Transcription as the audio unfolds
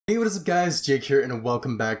Hey, what is up guys, Jake here and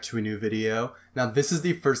welcome back to a new video. Now this is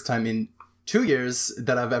the first time in 2 years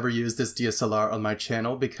that I've ever used this DSLR on my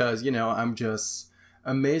channel because, you know, I'm just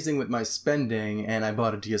amazing with my spending and I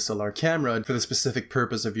bought a DSLR camera for the specific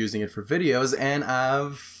purpose of using it for videos and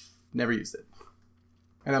I've never used it.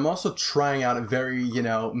 And I'm also trying out a very,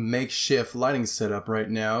 makeshift lighting setup right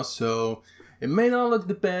now, so it may not look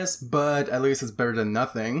the best, but at least it's better than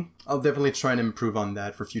nothing. I'll definitely try and improve on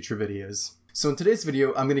that for future videos. So in today's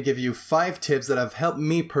video, I'm going to give you 5 tips that have helped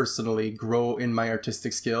me personally grow in my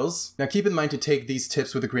artistic skills. Now keep in mind to take these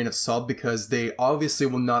tips with a grain of salt because they obviously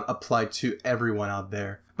will not apply to everyone out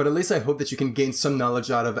there. But at least I hope that you can gain some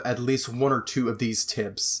knowledge out of at least 1 or 2 of these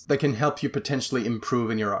tips that can help you potentially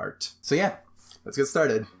improve in your art. So yeah, let's get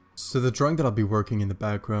started. So the drawing that I'll be working in the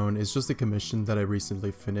background is just a commission that I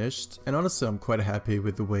recently finished, and honestly I'm quite happy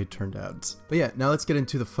with the way it turned out. But yeah, now let's get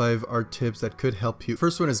into the 5 art tips that could help you.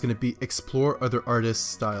 First one is going to be explore other artists'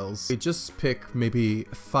 styles. Just pick maybe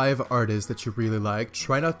 5 artists that you really like.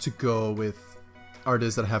 Try not to go with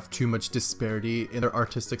artists that have too much disparity in their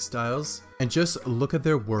artistic styles, and just look at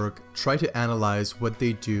their work, try to analyze what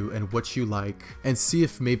they do and what you like, and see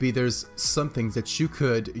if maybe there's something that you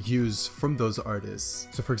could use from those artists.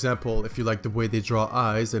 So for example, if you like the way they draw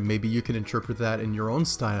eyes, then maybe you can interpret that in your own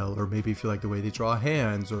style, or maybe if you like the way they draw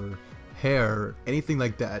hands or hair, anything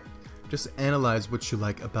like that. Just analyze what you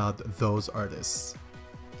like about those artists.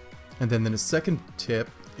 And then the second tip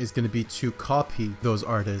is going to be to copy those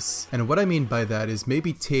artists. And what I mean by that is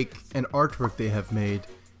maybe take an artwork they have made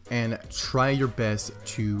and try your best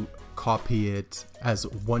to copy it as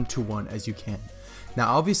one-to-one as you can.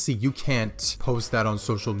 Now obviously you can't post that on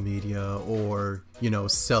social media or,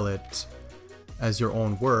 sell it as your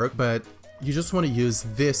own work, but you just want to use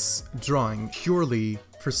this drawing purely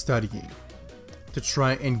for studying, to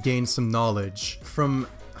try and gain some knowledge from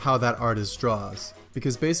how that artist draws.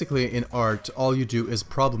 Because basically in art, all you do is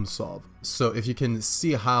problem solve. So if you can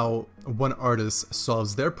see how one artist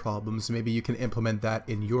solves their problems, maybe you can implement that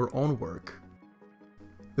in your own work.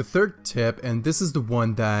 The third tip, and this is the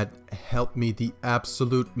one that helped me the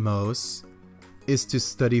absolute most, is to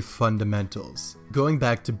study fundamentals. Going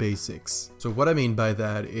back to basics. So what I mean by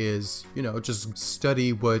that is, just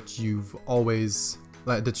study what you've always,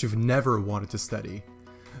 that you've never wanted to study.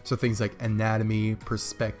 So things like anatomy,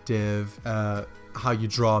 perspective, how you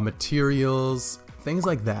draw materials, things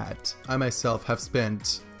like that. I myself have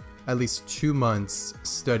spent at least 2 months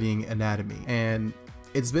studying anatomy, and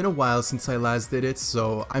it's been a while since I last did it,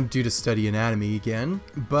 so I'm due to study anatomy again,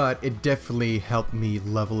 but it definitely helped me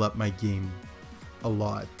level up my game a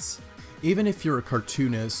lot. Even if you're a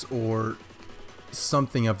cartoonist or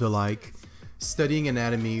something of the like, studying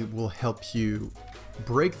anatomy will help you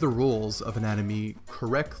break the rules of anatomy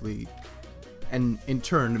correctly, and in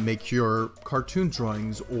turn make your cartoon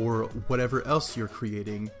drawings or whatever else you're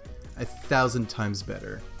creating 1,000 times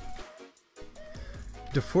better.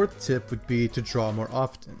 The fourth tip would be to draw more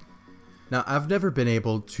often. Now I've never been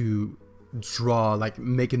able to draw,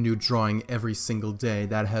 make a new drawing every single day.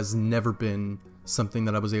 That has never been something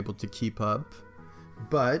that I was able to keep up.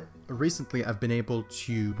 But recently I've been able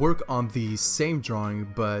to work on the same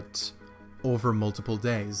drawing but over multiple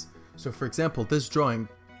days. So for example, this drawing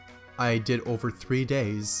I did over 3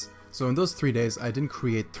 days. So in those 3 days I didn't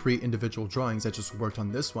create 3 individual drawings, I just worked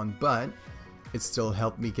on this one, but it still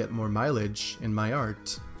helped me get more mileage in my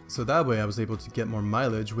art. So that way I was able to get more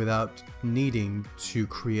mileage without needing to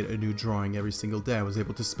create a new drawing every single day. I was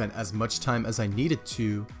able to spend as much time as I needed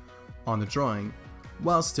to on the drawing,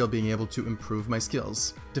 while still being able to improve my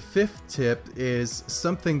skills. The fifth tip is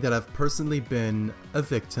something that I've personally been a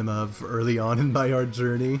victim of early on in my art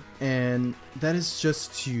journey, and that is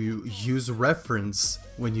just to use reference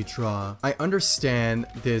when you draw. I understand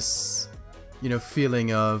this,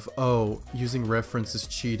 feeling of, oh, using reference is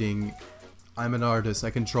cheating. I'm an artist, I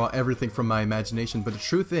can draw everything from my imagination, but the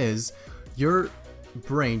truth is, your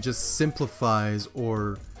brain just simplifies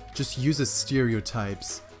or just uses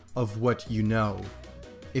stereotypes of what you know.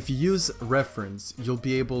 If you use reference, you'll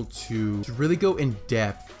be able to really go in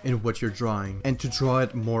depth in what you're drawing and to draw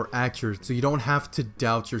it more accurate, so you don't have to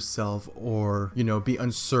doubt yourself or, be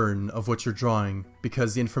uncertain of what you're drawing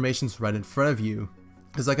because the information's right in front of you.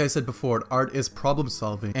 Because like I said before, art is problem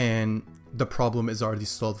solving and the problem is already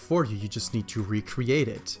solved for you, you just need to recreate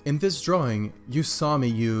it. In this drawing, you saw me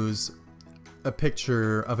use a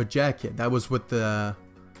picture of a jacket. That was what the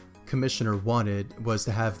commissioner wanted, was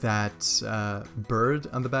to have that bird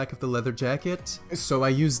on the back of the leather jacket. So I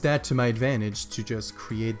used that to my advantage to just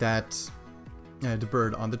create that the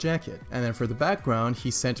bird on the jacket. And then for the background, he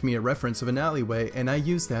sent me a reference of an alleyway and I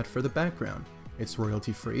used that for the background. It's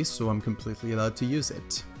royalty free, so I'm completely allowed to use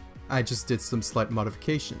it. I just did some slight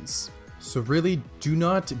modifications. So really, do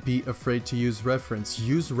not be afraid to use reference.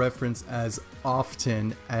 Use reference as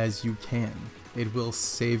often as you can. It will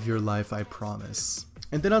save your life, I promise.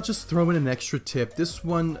 And then I'll just throw in an extra tip. This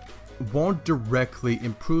one won't directly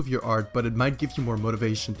improve your art, but it might give you more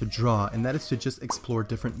motivation to draw, and that is to just explore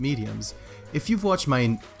different mediums. If you've watched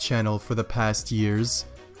my channel for the past years,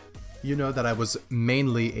 you know that I was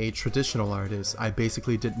mainly a traditional artist. I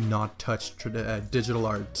basically did not touch digital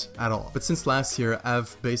art at all. But since last year,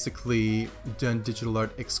 I've basically done digital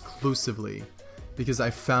art exclusively because I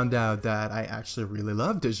found out that I actually really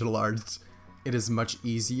love digital art. It is much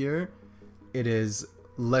easier, it is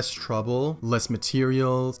less trouble, less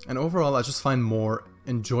materials, and overall I just find more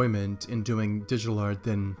enjoyment in doing digital art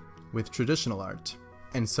than with traditional art.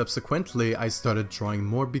 And subsequently, I started drawing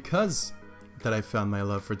more because that I found my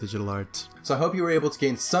love for digital art. So I hope you were able to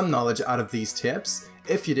gain some knowledge out of these tips.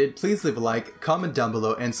 If you did, please leave a like, comment down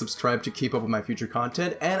below, and subscribe to keep up with my future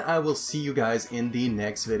content, and I will see you guys in the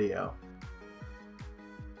next video.